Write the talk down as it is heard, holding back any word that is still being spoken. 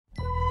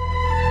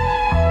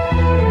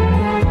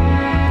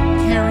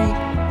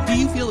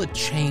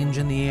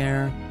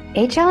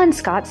H. Alan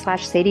Scott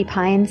slash Sadie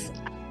Pines,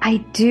 I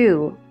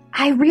do.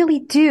 I really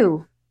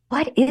do.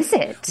 What is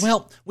it?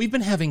 Well, we've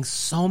been having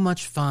so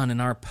much fun in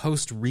our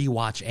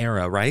post-rewatch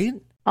era, right?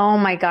 Oh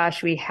my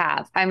gosh, we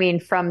have. I mean,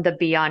 from the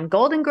Beyond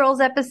Golden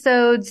Girls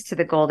episodes to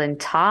the Golden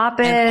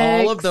Topics.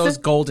 And all of those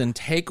golden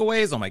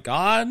takeaways. Oh my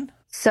God.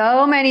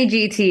 So many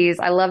GTs.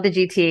 I love the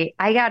GT.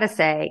 I gotta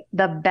say,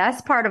 the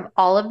best part of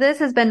all of this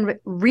has been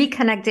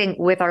reconnecting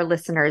with our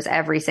listeners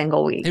every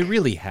single week. It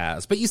really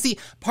has. But you see,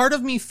 part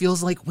of me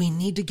feels like we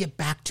need to get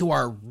back to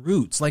our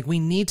roots. Like we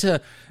need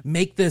to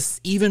make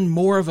this even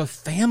more of a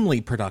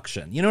family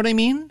production. You know what I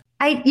mean?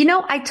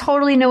 I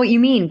totally know what you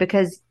mean,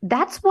 because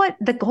that's what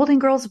the Golden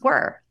Girls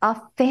were,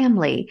 a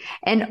family.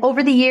 And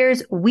over the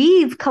years,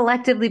 we've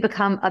collectively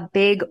become a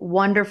big,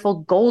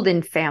 wonderful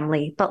golden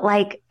family. But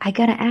I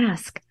gotta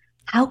ask,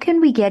 how can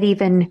we get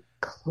even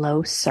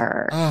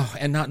closer? Oh,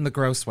 and not in the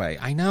gross way.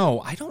 I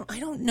know. I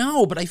don't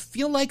know, but I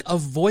feel like a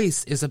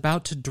voice is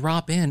about to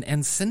drop in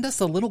and send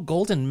us a little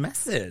golden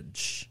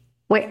message.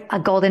 Wait, a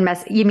golden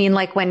message? You mean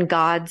like when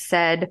God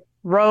said,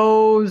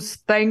 Rose,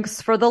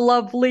 thanks for the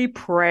lovely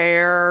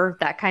prayer,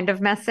 that kind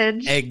of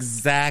message?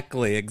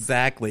 Exactly.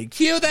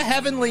 Cue the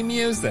heavenly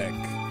music.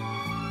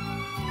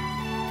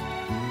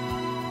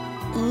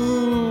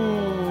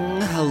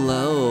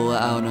 Hello,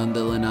 Out on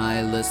the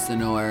Lanai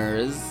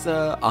listeners.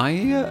 I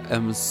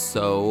am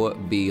so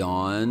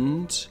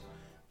beyond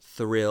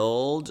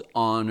thrilled,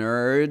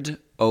 honored,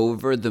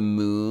 over the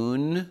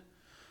moon.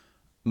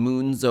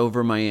 Moon's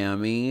over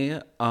Miami.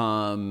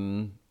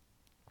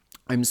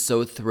 I'm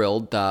so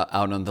thrilled that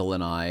Out on the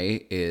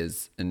Lanai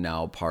is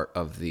now part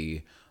of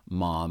the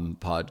Mom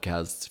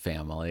podcast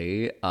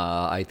family.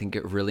 I think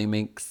it really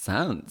makes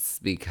sense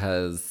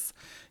because,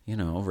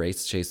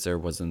 Race Chaser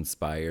was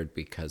inspired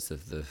because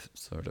of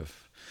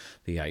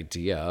the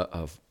idea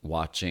of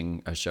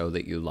watching a show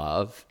that you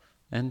love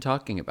and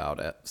talking about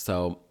it.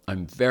 So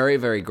I'm very,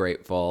 very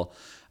grateful.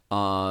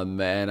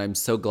 And I'm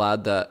so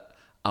glad that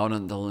Out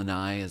on the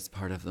Lanai is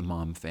part of the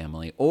Mom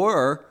family,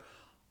 or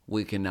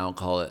we can now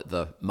call it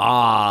the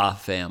Ma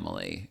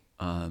family.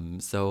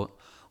 So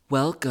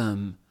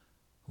welcome.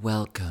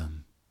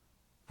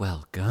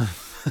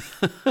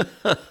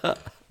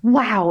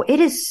 Wow,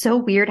 it is so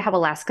weird how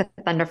Alaska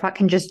Thunderfuck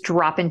can just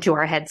drop into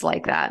our heads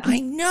like that.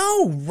 I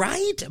know,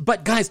 right?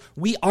 But guys,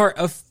 we are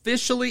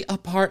officially a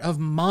part of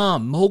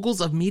Mom, Moguls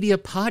of Media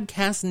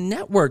Podcast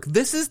Network.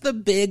 This is the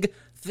big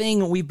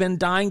thing we've been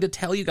dying to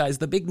tell you guys,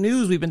 the big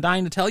news we've been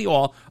dying to tell you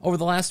all over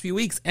the last few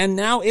weeks, and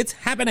now it's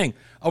happening.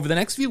 Over the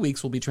next few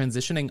weeks, we'll be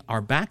transitioning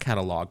our back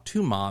catalog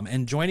to Mom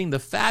and joining the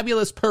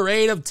fabulous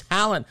parade of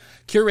talent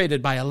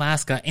curated by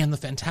Alaska and the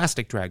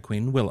fantastic drag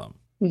queen Willam.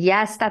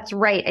 Yes, that's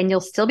right. And you'll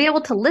still be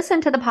able to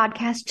listen to the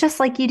podcast just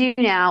like you do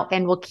now,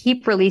 and we'll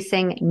keep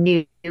releasing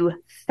new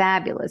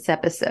fabulous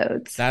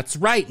episodes. That's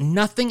right.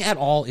 Nothing at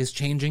all is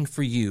changing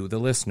for you, the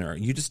listener.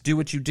 You just do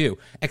what you do.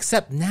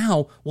 Except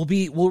now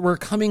we're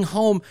coming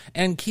home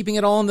and keeping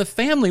it all in the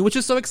family, which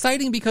is so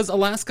exciting because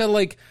Alaska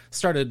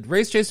started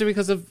Race Chaser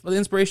because of the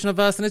inspiration of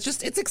us, and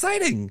it's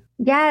exciting.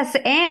 Yes,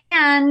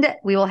 and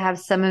we will have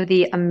some of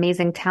the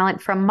amazing talent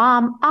from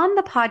Mom on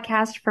the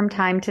podcast from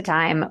time to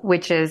time,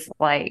 which is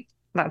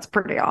that's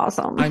pretty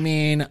awesome. I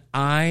mean,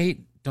 I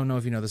don't know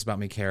if you know this about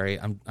me, Carrie.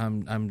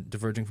 I'm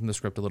diverging from the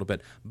script a little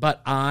bit,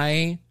 but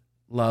I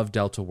love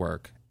Delta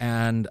Work,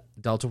 and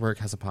Delta Work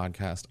has a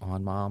podcast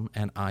on Mom,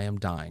 and I am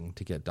dying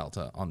to get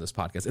Delta on this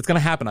podcast. It's going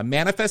to happen. I'm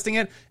manifesting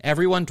it.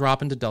 Everyone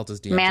drop into Delta's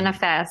DMs.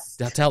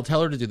 Manifest. Tell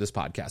her to do this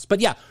podcast. But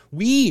yeah,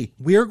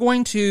 we're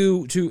going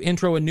to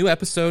intro a new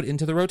episode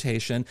into the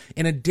rotation.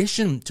 In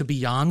addition to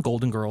Beyond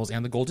Golden Girls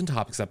and the Golden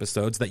Topics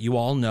episodes that you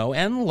all know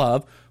and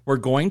love, we're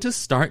going to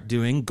start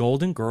doing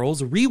Golden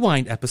Girls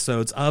Rewind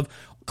episodes of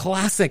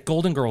classic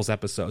Golden Girls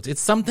episodes.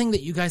 It's something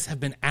that you guys have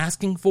been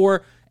asking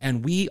for,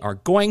 and we are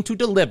going to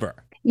deliver.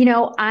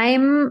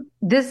 I'm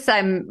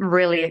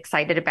really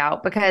excited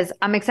about, because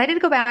I'm excited to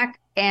go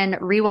back and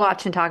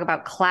rewatch and talk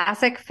about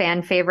classic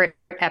fan favorite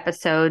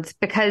episodes,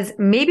 because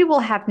maybe we'll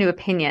have new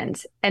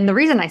opinions. And the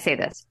reason I say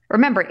this,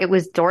 remember, it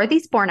was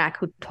Dorothy Spornak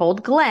who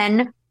told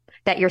Glenn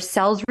that your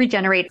cells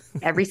regenerate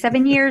every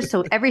 7 years.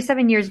 So every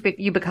 7 years,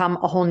 you become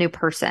a whole new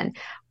person.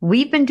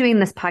 We've been doing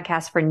this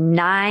podcast for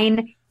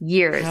 9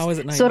 years. How is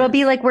it 9 So years? it'll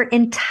be like we're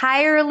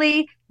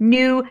entirely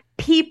new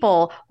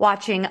people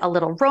watching A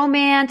Little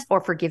Romance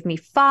or Forgive Me,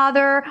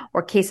 Father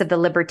or Case of the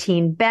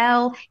Libertine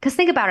Belle. Because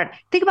think about it.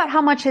 Think about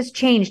how much has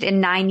changed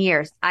in 9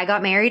 years. I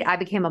got married. I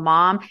became a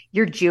mom.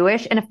 You're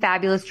Jewish and a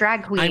fabulous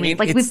drag queen. I mean,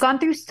 we've gone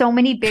through so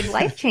many big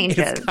life changes.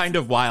 It's kind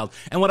of wild.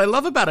 And what I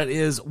love about it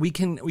is we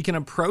can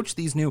approach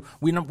these new,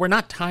 we're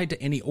not tied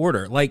to any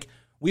order. Like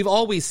we've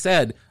always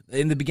said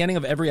in the beginning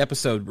of every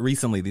episode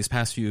recently, this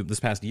past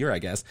year, I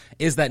guess,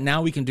 is that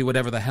now we can do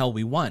whatever the hell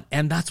we want.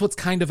 And that's what's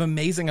kind of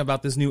amazing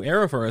about this new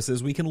era for us,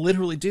 is we can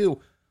literally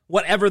do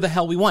whatever the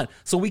hell we want.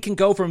 So we can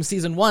go from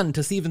season 1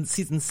 to season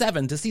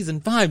 7 to season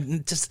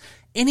 5, just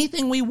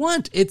anything we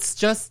want.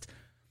 It's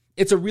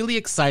a really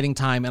exciting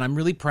time. And I'm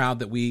really proud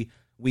that we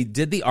We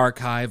did the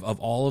archive of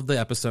all of the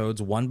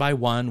episodes one by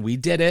one. We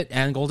did it,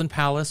 and Golden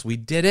Palace, we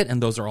did it,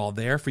 and those are all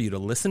there for you to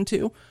listen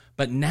to.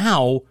 But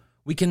now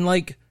we can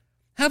like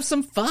have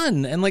some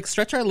fun and like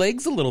stretch our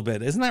legs a little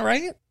bit. Isn't that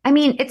right? I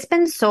mean, it's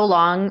been so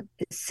long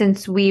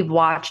since we've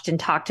watched and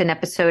talked an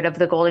episode of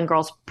the Golden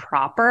Girls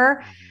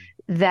proper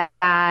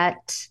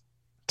that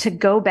to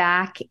go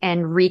back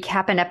and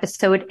recap an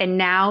episode, and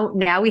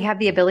now we have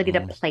the ability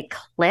to play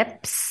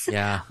clips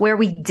where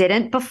we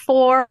didn't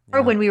before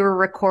when we were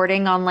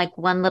recording on like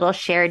one little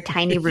shared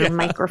tiny room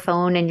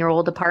microphone in your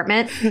old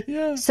apartment.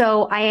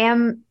 So I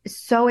am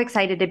so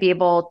excited to be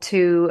able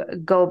to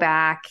go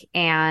back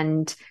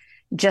and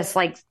just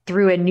like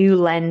through a new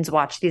lens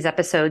watch these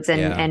episodes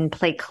and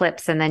play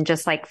clips and then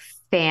just like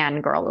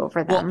fangirl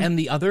over them. Well, and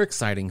the other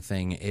exciting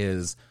thing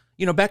is,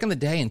 you know, back in the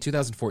day in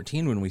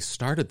 2014 when we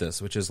started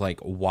this, which is like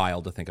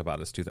wild to think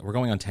about us, we're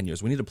going on 10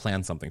 years. We need to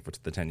plan something for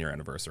the 10-year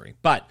anniversary.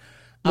 But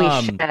we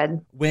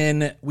should.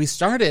 When we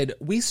started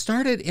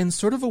in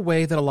sort of a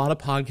way that a lot of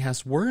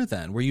podcasts were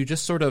then, where you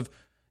just sort of,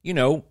 you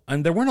know,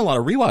 and there weren't a lot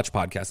of rewatch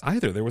podcasts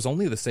either. There was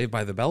only the Saved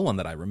by the Bell one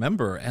that I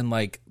remember. And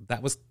like,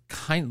 that was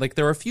kind like,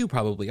 there were a few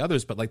probably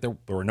others, but like there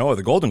were no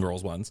other Golden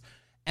Girls ones.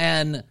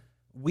 And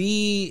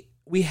we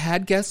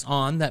had guests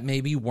on that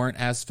maybe weren't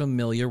as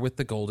familiar with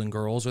the Golden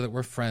Girls or that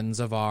were friends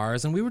of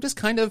ours. And we were just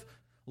kind of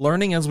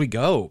learning as we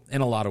go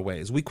in a lot of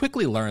ways. We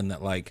quickly learned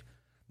that like,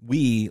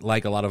 we,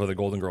 like a lot of other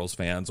Golden Girls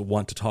fans,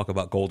 want to talk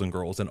about Golden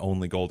Girls and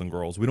only Golden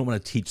Girls. We don't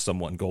want to teach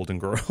someone Golden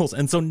Girls.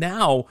 And so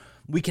now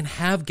we can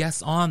have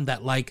guests on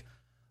that like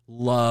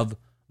love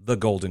the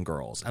Golden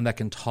Girls and that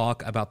can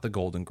talk about the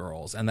Golden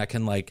Girls and that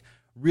can like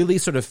really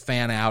sort of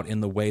fan out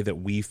in the way that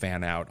we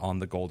fan out on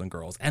the Golden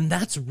Girls. And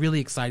that's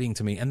really exciting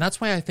to me. And that's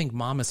why I think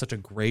Mom is such a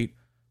great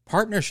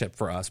partnership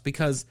for us,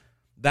 because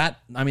that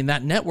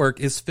network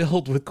is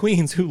filled with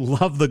queens who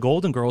love the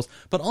Golden Girls,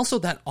 but also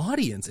that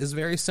audience is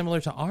very similar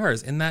to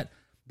ours in that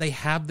they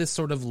have this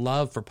sort of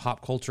love for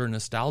pop culture and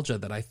nostalgia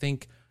that I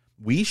think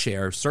we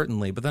share,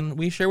 certainly, but then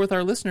we share with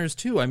our listeners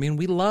too. I mean,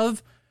 we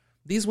love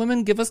these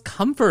women, give us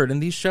comfort,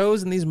 and these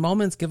shows and these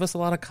moments give us a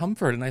lot of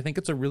comfort. And I think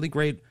it's a really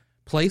great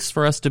place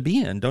for us to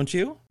be in, don't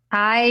you?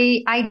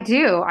 I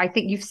do. I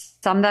think you've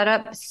summed that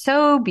up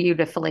so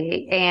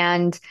beautifully.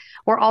 And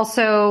we're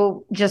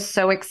also just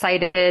so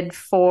excited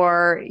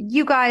for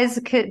you guys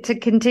to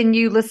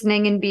continue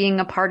listening and being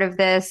a part of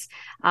this.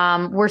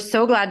 We're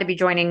so glad to be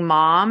joining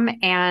Mom,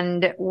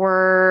 and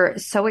we're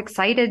so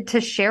excited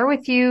to share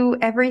with you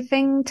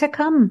everything to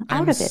come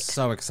out of it. I'm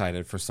so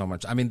excited for so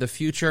much. I mean, the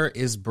future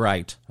is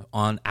bright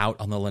out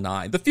on the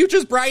Lanai. The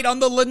future's bright on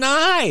the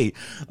Lanai.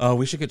 Oh,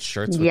 we should get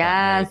shirts with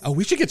that made. Oh,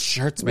 we should get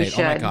shirts made.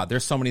 Oh my God,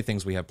 there's so many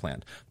things we have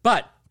planned.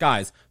 But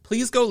guys,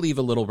 please go leave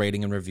a little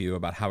rating and review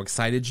about how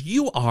excited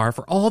you are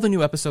for all the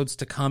new episodes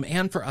to come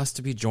and for us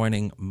to be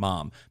joining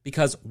Mom,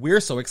 because we're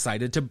so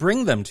excited to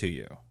bring them to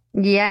you.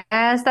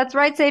 Yes, that's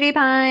right, Sadie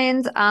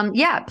Pines.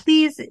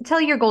 Please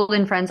tell your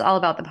golden friends all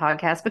about the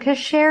podcast, because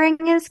sharing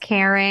is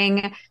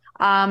caring,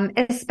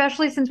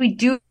 especially since we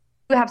do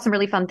have some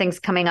really fun things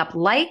coming up,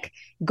 like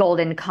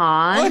Golden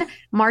Con,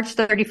 March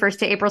 31st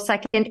to April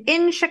 2nd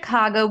in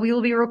Chicago. We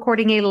will be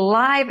recording a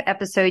live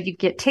episode. You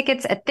get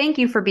tickets at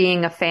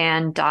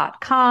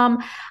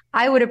thankyouforbeingafan.com.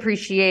 I would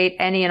appreciate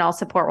any and all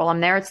support while I'm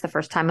there. It's the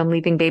first time I'm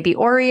leaving baby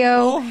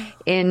Oreo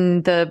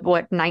in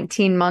the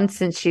 19 months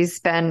since she's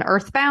been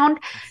earthbound.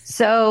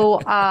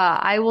 So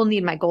I will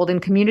need my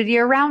golden community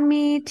around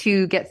me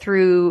to get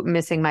through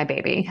missing my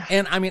baby.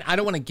 And I mean, I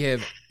don't want to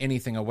give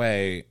anything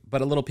away,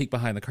 but a little peek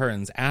behind the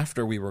curtains.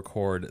 After we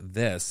record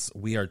this,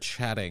 we are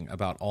chatting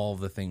about all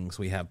the things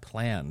we have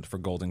planned for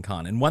Golden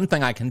Con. And one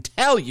thing I can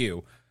tell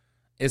you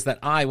is that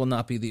I will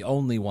not be the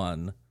only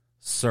one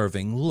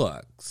serving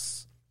looks.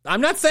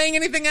 I'm not saying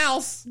anything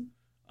else.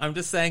 I'm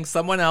just saying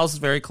someone else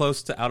very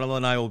close to Out on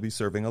Lanai will be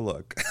serving a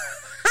look.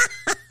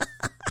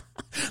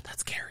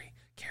 That's Carrie.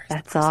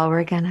 That's all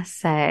we're going to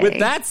say. With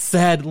that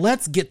said,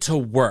 let's get to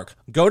work.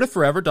 Go to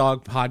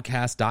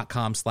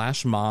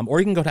foreverdogpodcast.com/mom, or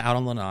you can go to Out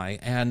on Lanai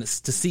and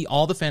to see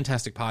all the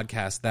fantastic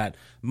podcasts that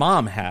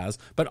Mom has,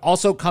 but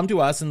also come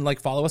to us and like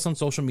follow us on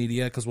social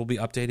media, because we'll be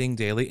updating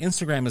daily.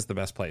 Instagram is the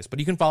best place, but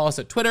you can follow us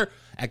at Twitter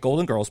at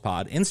Golden Girls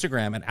Pod,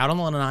 Instagram at Out on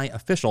Lanai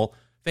Official,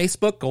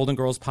 Facebook, Golden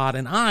Girls Pod,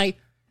 and I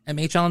am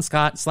H. Alan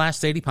Scott /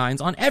 Sadie Pines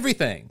on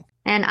everything.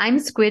 And I'm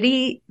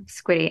Squiddy.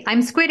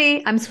 I'm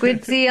Squiddy. I'm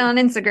Squidzy on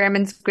Instagram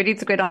and Squiddy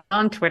Squid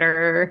on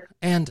Twitter.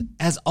 And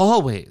as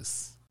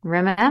always,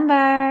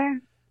 remember,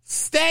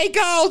 stay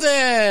golden!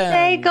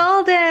 Stay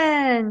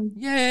golden!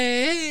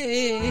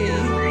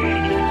 Yay!